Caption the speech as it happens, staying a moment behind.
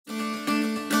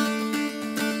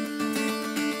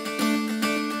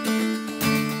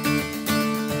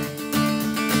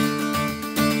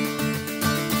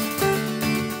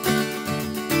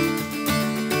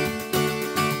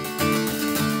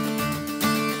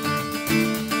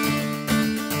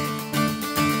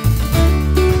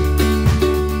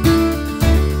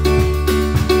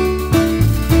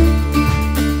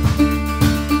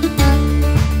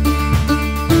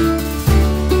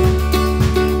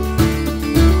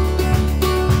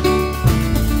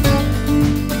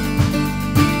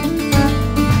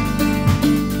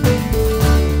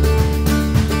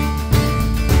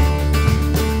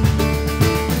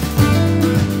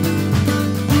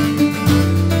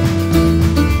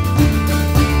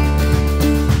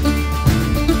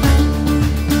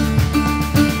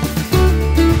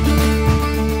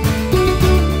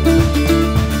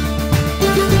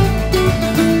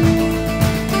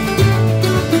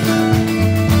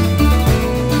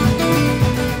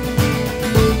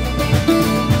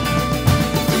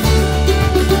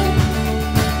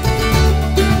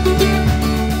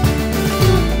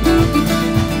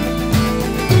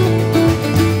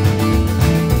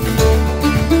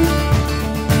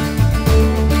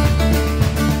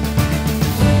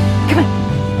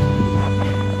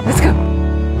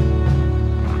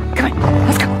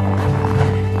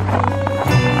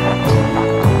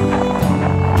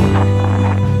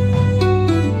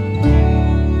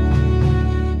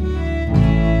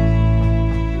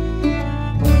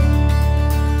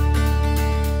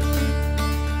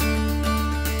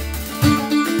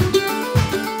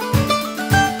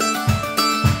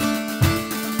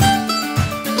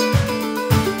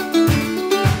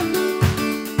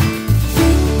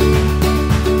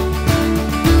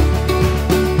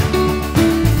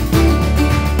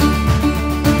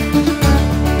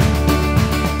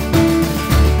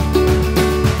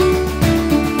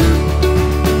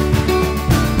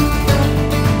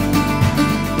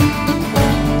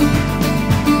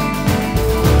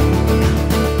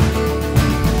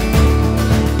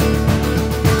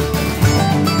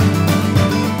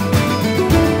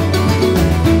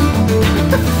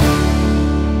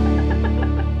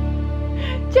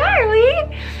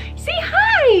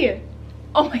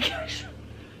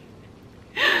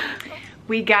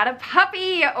We got a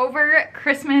puppy over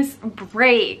Christmas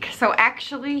break. So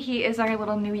actually he is our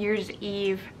little New Year's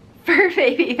Eve fur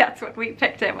baby. That's when we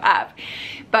picked him up.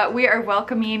 But we are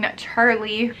welcoming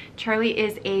Charlie. Charlie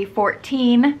is a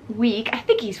 14-week, I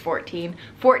think he's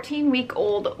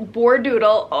 14-week-old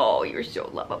Bordoodle. Oh, you're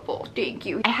so lovable. Thank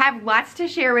you. I have lots to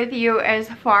share with you as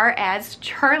far as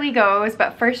Charlie goes,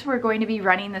 but first we're going to be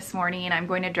running this morning. I'm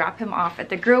going to drop him off at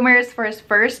the groomers for his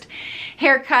first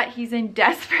haircut. He's in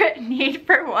desperate need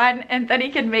for one, and then he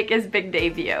can make his big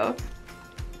debut.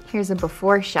 Here's a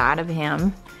before shot of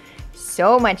him.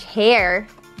 So much hair.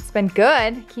 It's been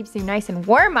good. Keeps you nice and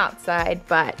warm outside,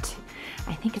 but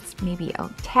I think it's maybe a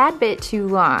tad bit too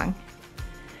long.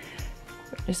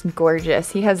 Just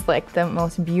gorgeous. He has like the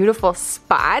most beautiful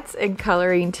spots and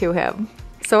coloring to him.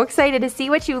 So excited to see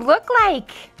what you look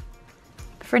like.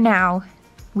 For now,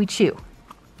 we chew.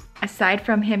 Aside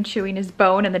from him chewing his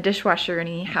bone and the dishwasher in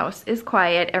the house is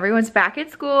quiet, everyone's back at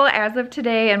school as of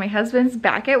today, and my husband's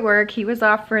back at work. He was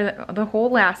off for the whole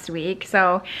last week,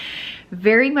 so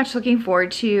very much looking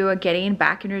forward to getting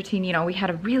back in routine. You know, we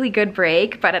had a really good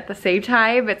break, but at the same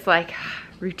time, it's like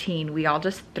routine. We all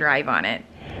just thrive on it.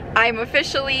 I'm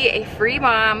officially a free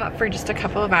mom for just a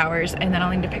couple of hours, and then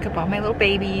I'll need to pick up all my little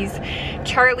babies.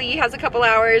 Charlie has a couple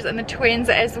hours and the twins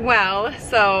as well,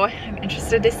 so I'm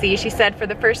interested to see. She said for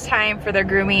the first time for their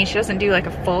grooming, she doesn't do like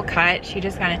a full cut. She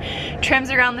just kind of trims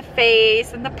around the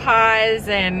face and the paws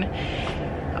and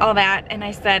all that, and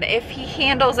I said if he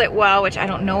handles it well, which I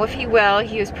don't know if he will,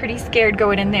 he was pretty scared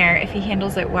going in there. If he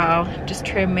handles it well, just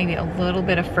trim maybe a little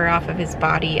bit of fur off of his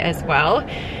body as well.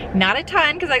 Not a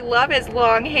ton, because I love his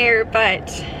long hair, but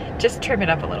just trim it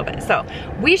up a little bit. So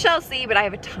we shall see, but I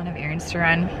have a ton of errands to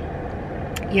run.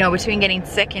 You know, between getting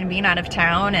sick and being out of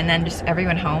town and then just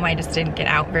everyone home, I just didn't get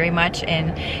out very much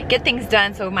and get things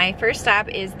done. So my first stop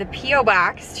is the P.O.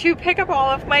 box to pick up all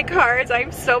of my cards.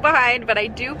 I'm so behind, but I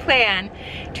do plan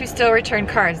to still return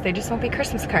cards. They just won't be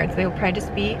Christmas cards. They will probably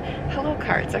just be hello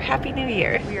cards or Happy New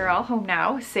Year. We are all home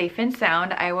now, safe and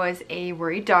sound. I was a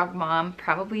worried dog mom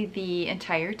probably the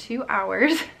entire 2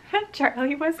 hours.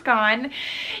 Charlie was gone.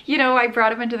 You know, I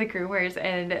brought him into the groomers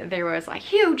and there was like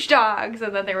huge dogs,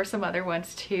 and then there were some other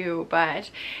ones too,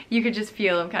 but you could just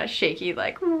feel him kind of shaky,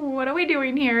 like, what are we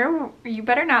doing here? You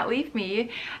better not leave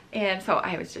me. And so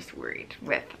I was just worried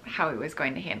with how he was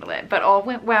going to handle it, but all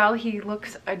went well. He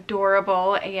looks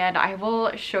adorable, and I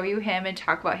will show you him and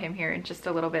talk about him here in just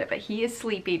a little bit, but he is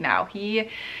sleeping now. He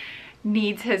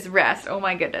needs his rest. Oh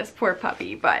my goodness, poor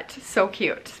puppy, but so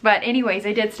cute. But anyways,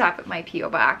 I did stop at my P.O.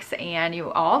 box, and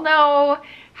you all know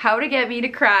how to get me to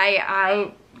cry.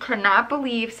 I cannot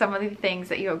believe some of the things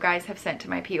that you guys have sent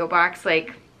to my P.O. box.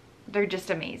 Like, they're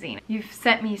just amazing. You've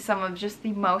sent me some of just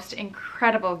the most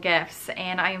incredible gifts,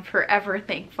 and I am forever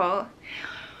thankful.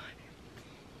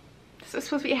 This is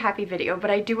supposed to be a happy video, but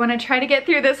I do want to try to get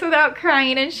through this without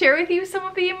crying and share with you some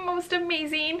of the most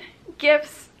amazing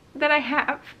gifts that I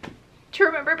have to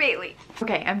remember Bailey.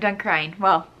 Okay, I'm done crying.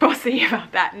 Well, we'll see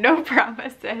about that. No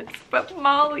promises. But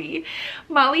Molly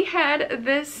had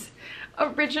this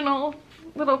original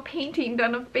little painting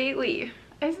done of Bailey.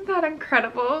 Isn't that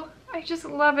incredible? I just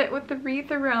love it with the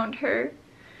wreath around her.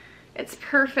 It's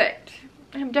perfect.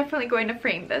 I'm definitely going to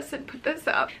frame this and put this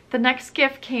up. The next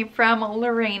gift came from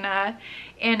Lorena,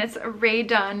 and it's a Ray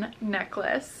Dunn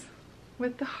necklace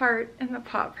with the heart and the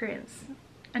paw prints.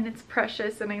 And it's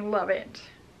precious, and I love it.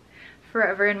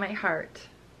 Forever in my heart.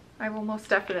 I will most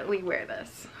definitely wear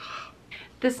this.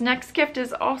 This next gift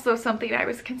is also something I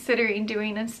was considering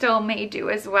doing and still may do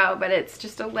as well, but it's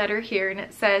just a letter here, and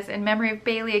it says, in memory of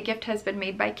Bailey, a gift has been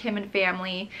made by Kim and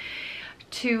family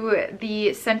to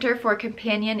the Center for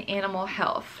Companion Animal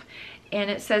Health. And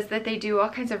it says that they do all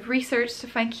kinds of research to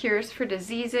find cures for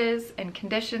diseases and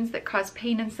conditions that cause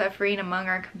pain and suffering among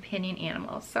our companion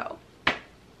animals. So,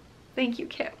 thank you,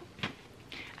 Kim.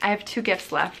 I have 2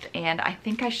 gifts left, and I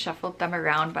think I shuffled them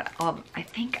around, but I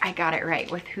think I got it right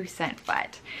with who sent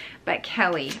what. But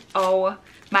Kelly, oh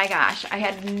my gosh, I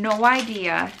had no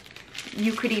idea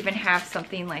you could even have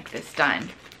something like this done.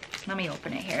 Let me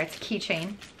open it here. It's a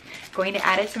keychain. Going to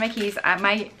add it to my keys.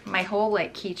 My whole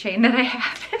like keychain that I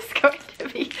have is going to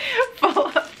be full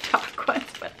of dog ones,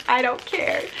 but I don't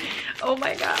care. Oh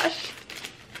my gosh.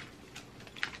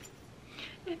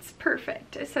 It's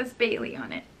perfect. It says Bailey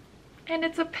on it. And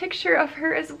it's a picture of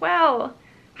her as well.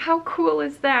 How cool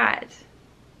is that?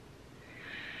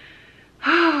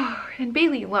 Oh, and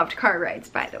Bailey loved car rides,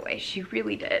 by the way. She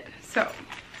really did. So,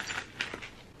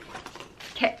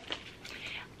 okay.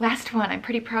 Last one. I'm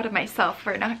pretty proud of myself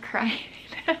for not crying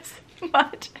as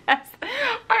much as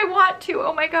I want to.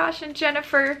 Oh my gosh. And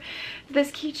Jennifer,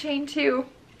 this keychain too.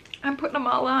 I'm putting them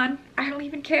all on. I don't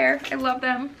even care. I love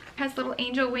them. Has little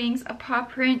angel wings, a paw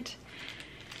print.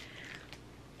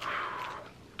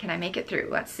 Can I make it through?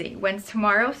 Let's see. When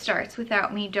tomorrow starts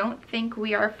without me, don't think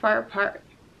we are far apart.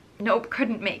 Nope,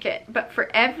 couldn't make it. But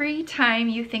for every time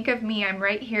you think of me, I'm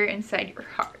right here inside your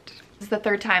heart. This is the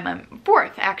third time.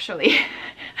 Fourth, actually,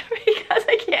 because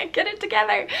I can't get it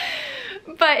together.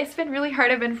 But it's been really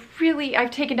hard. I've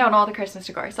taken down all the Christmas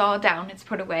decor. It's all down, it's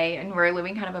put away, and we're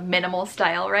living kind of a minimal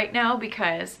style right now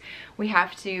because we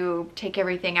have to take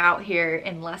everything out here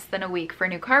in less than a week for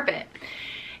new carpet.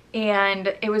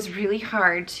 And it was really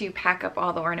hard to pack up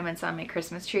all the ornaments on my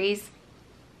Christmas trees,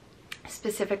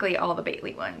 specifically all the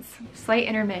Bailey ones. Slight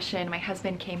intermission. My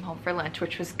husband came home for lunch,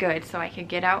 which was good, so I could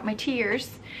get out my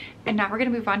tears. And now we're gonna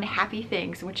move on to happy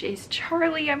things, which is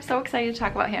Charlie. I'm so excited to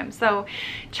talk about him. So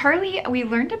Charlie, we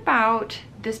learned about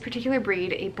this particular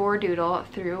breed, a Bordoodle,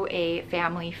 through a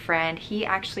family friend. He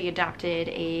actually adopted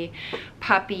a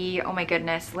puppy, oh my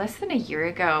goodness, less than a year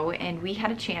ago, and we had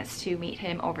a chance to meet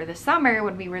him over the summer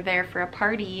when we were there for a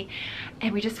party,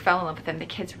 and we just fell in love with him. The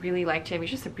kids really liked him. He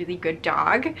was just a really good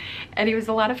dog, and he was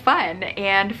a lot of fun.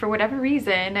 And for whatever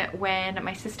reason, when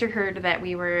my sister heard that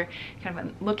we were kind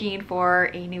of looking for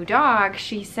a new dog,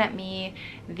 she sent me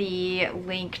the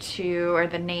link to, or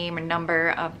the name and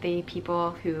number of the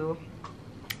people who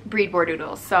breed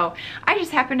Bordoodles. So I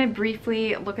just happened to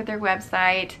briefly look at their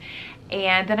website,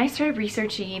 and then I started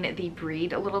researching the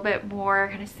breed a little bit more,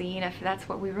 kind of seeing if that's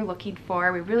what we were looking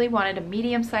for. We really wanted a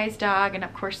medium-sized dog, and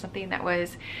of course something that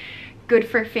was good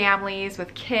for families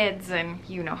with kids, and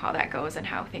you know how that goes and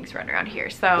how things run around here.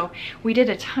 So we did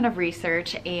a ton of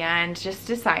research and just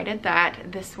decided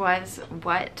that this was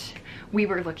what we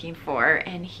were looking for,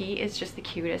 and he is just the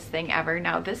cutest thing ever.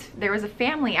 Now there was a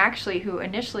family actually who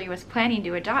initially was planning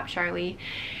to adopt Charlie,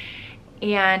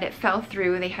 and it fell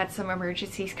through. They had some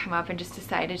emergencies come up and just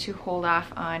decided to hold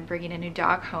off on bringing a new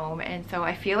dog home. And so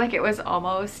I feel like it was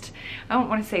almost, I don't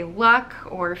want to say luck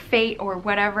or fate or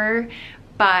whatever,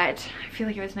 but I feel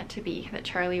like it was meant to be, that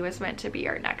Charlie was meant to be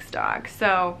our next dog.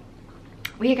 So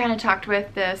we kind of talked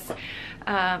with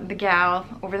the gal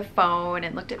over the phone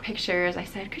and looked at pictures. I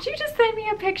said, could you just send me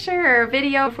a picture or a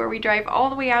video before we drive all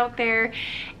the way out there?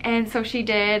 And so she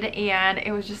did, and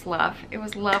it was just love. It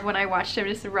was love when I watched him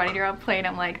just running around playing.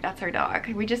 I'm like, that's our dog.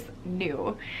 We just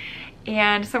knew.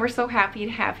 And so we're so happy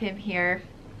to have him here.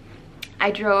 I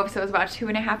drove, so it was about a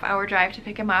 2.5 hour drive to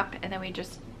pick him up, and then we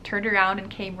just turned around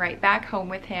and came right back home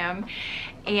with him,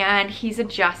 and he's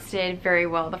adjusted very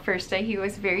well. The first day he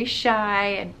was very shy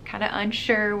and kind of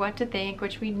unsure what to think,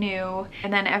 which we knew,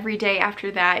 and then every day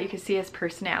after that you could see his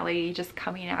personality just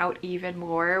coming out even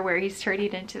more, where he's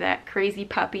turning into that crazy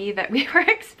puppy that we were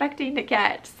expecting to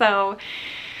get. So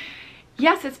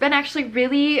yes, it's been actually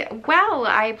really well.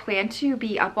 I plan to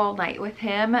be up all night with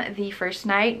him. The first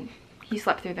night he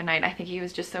slept through the night. I think he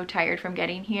was just so tired from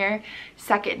getting here.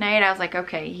 Second night, I was like,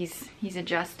 okay, he's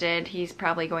adjusted. He's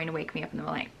probably going to wake me up in the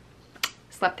middle of the night.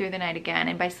 Slept through the night again.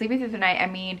 And by sleeping through the night, I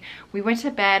mean, we went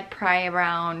to bed probably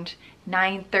around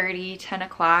 9:30, 10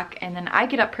 o'clock, and then I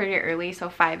get up pretty early, so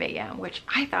 5 a.m., which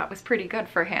I thought was pretty good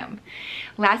for him.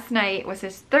 Last night was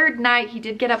his third night. He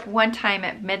did get up one time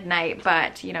at midnight,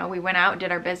 but you know, we went out,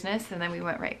 did our business, and then we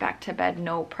went right back to bed,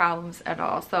 no problems at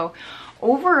all. So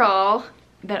overall,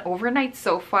 that overnight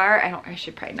so far, I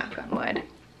should probably knock on wood.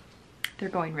 They're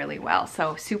going really well,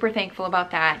 so super thankful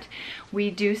about that. We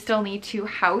do still need to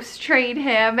house trade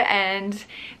him, and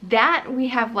that we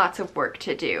have lots of work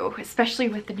to do, especially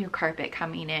with the new carpet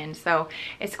coming in. So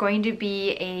it's going to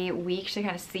be a week to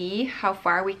kind of see how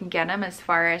far we can get him as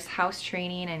far as house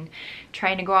training and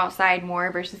trying to go outside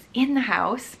more versus in the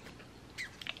house.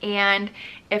 And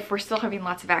if we're still having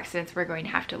lots of accidents, we're going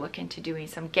to have to look into doing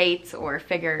some gates or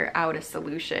figure out a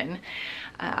solution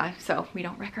so we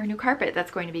don't wreck our new carpet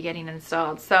that's going to be getting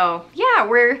installed. So yeah,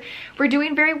 we're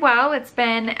doing very well. It's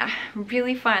been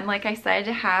really fun, like I said,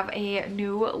 to have a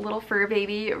new little fur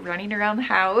baby running around the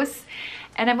house,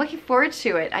 and I'm looking forward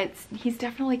to it. He's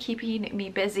definitely keeping me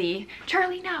busy.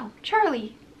 Charlie, no,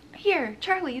 Charlie. Here,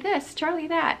 Charlie this, Charlie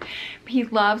that. He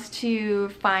loves to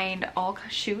find all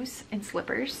shoes and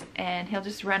slippers, and he'll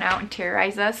just run out and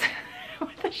terrorize us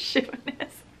with a shoe in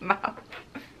his mouth.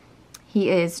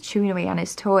 He is chewing away on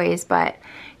his toys, but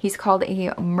he's called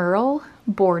a Merle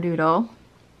Bordoodle,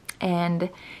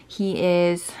 and he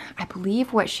is, I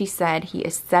believe what she said, he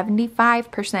is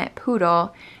 75%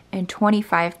 poodle and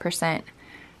 25%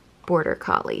 border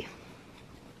collie.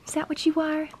 Is that what you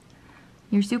are?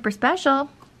 You're super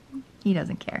special. He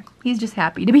doesn't care. He's just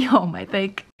happy to be home, I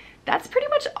think. that's pretty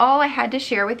much all I had to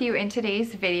share with you in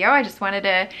today's video. I just wanted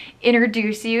to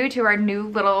introduce you to our new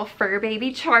little fur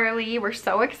baby Charlie. We're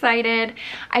so excited.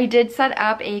 I did set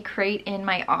up a crate in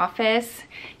my office.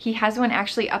 He has one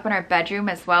actually up in our bedroom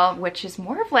as well, which is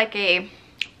more of like a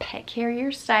pet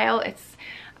carrier style. It's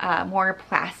more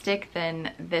plastic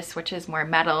than this, which is more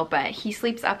metal, but he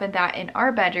sleeps up in that in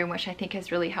our bedroom, which I think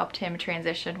has really helped him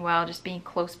transition well, just being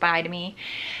close by to me.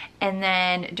 And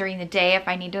then during the day, if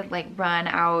I need to like run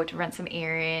some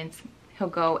errands, he'll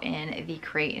go in the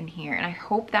crate in here, and I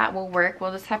hope that will work.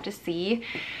 We'll just have to see.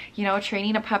 You know,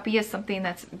 training a puppy is something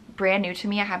that's brand new to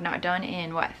me. I have not done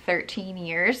in what, 13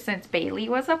 years since Bailey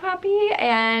was a puppy,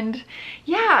 and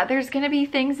yeah, there's gonna be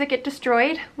things that get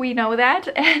destroyed, we know that,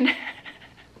 and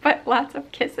but lots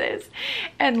of kisses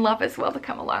and love as well to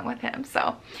come along with him.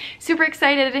 So super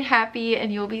excited and happy,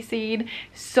 and you'll be seeing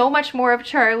so much more of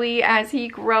Charlie as he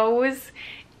grows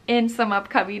in some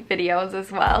upcoming videos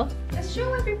as well. Let's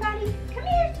show everybody. Come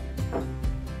here.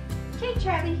 Okay,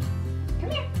 Charlie.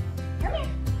 Come here. Come here.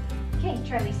 Okay,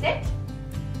 Charlie, sit.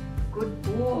 Good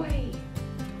boy.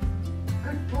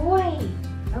 Good boy.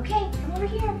 Okay, come over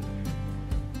here.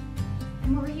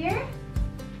 Come over here.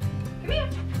 Come here.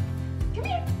 Come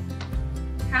here.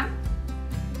 Come.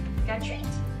 Got a treat.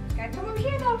 Gotta come over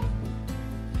here though.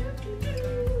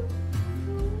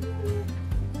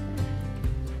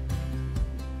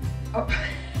 Oh.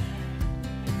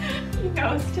 He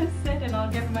knows to sit and I'll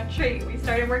give him a treat. We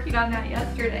started working on that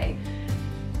yesterday.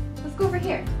 Let's go over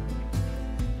here.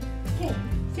 Okay,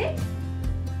 sit.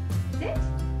 Sit.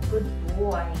 Good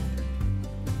boy.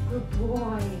 Good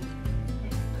boy.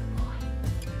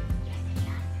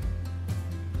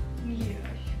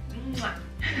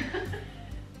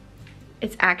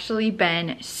 It's actually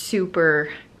been super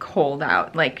cold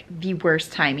out, like the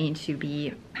worst timing to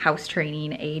be house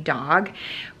training a dog.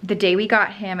 The day we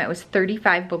got him, it was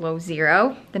 35 below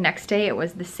zero. The next day it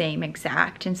was the same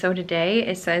exact. And so today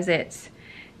it says it's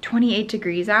 28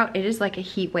 degrees out. It is like a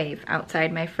heat wave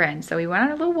outside, my friend. So we went on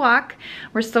a little walk.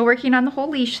 We're still working on the whole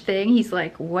leash thing. He's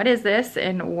like, what is this?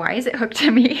 And why is it hooked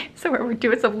to me? So we're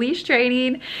doing some leash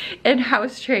training and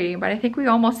house training, but I think we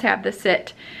almost have the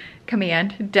sit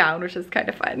command down, which is kind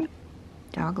of fun.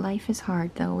 Dog life is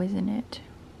hard though, isn't it?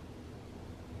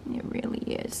 It really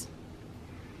is.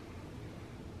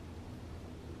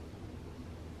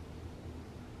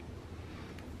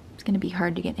 It's gonna be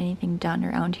hard to get anything done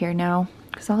around here now,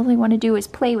 because all I want to do is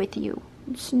play with you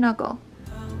and snuggle.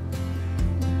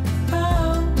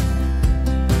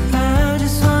 I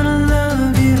just wanna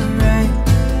love you right.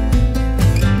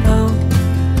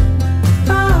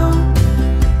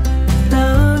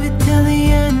 Love you till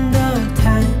the end of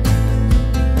time.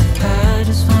 I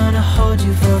just wanna hold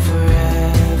you for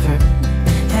forever.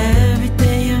 Every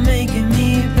day you're making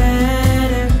me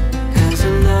better, 'cause a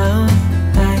love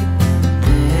like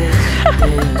this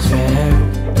is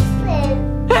rare.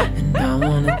 And I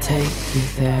wanna take you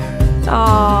there.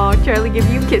 Oh, Charlie, give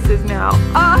you kisses now.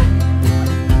 Ah.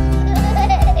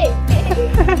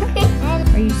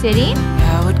 Are you sitting?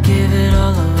 I would give it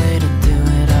all away to do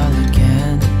it all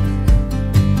again.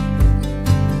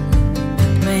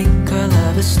 Make our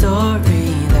love a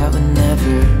story that would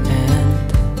never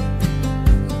end.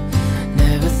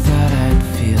 Never thought I'd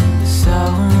feel so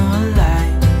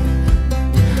alive,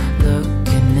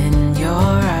 looking in your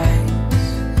eyes.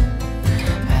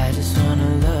 I just wanna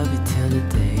love you till the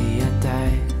day I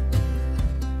die.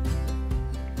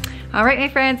 All right, my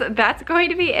friends, that's going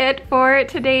to be it for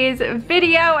today's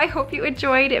video. I hope you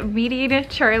enjoyed meeting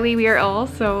Charlie. We are all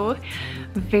so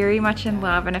very much in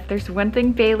love, and if there's one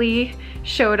thing Bailey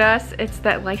showed us, it's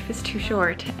that life is too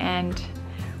short, and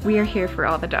we are here for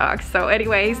all the dogs. So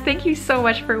anyways, thank you so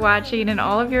much for watching and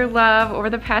all of your love over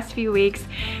the past few weeks.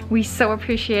 We so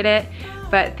appreciate it.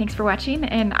 But thanks for watching,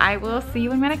 and I will see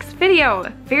you in my next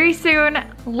video very soon.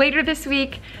 Later this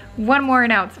week, one more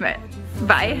announcement.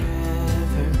 Bye.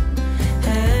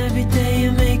 Every day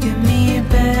you're making me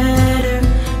better,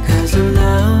 'cause a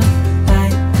love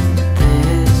like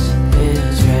this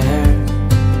is rare,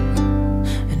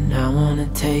 and I wanna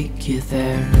take you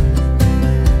there.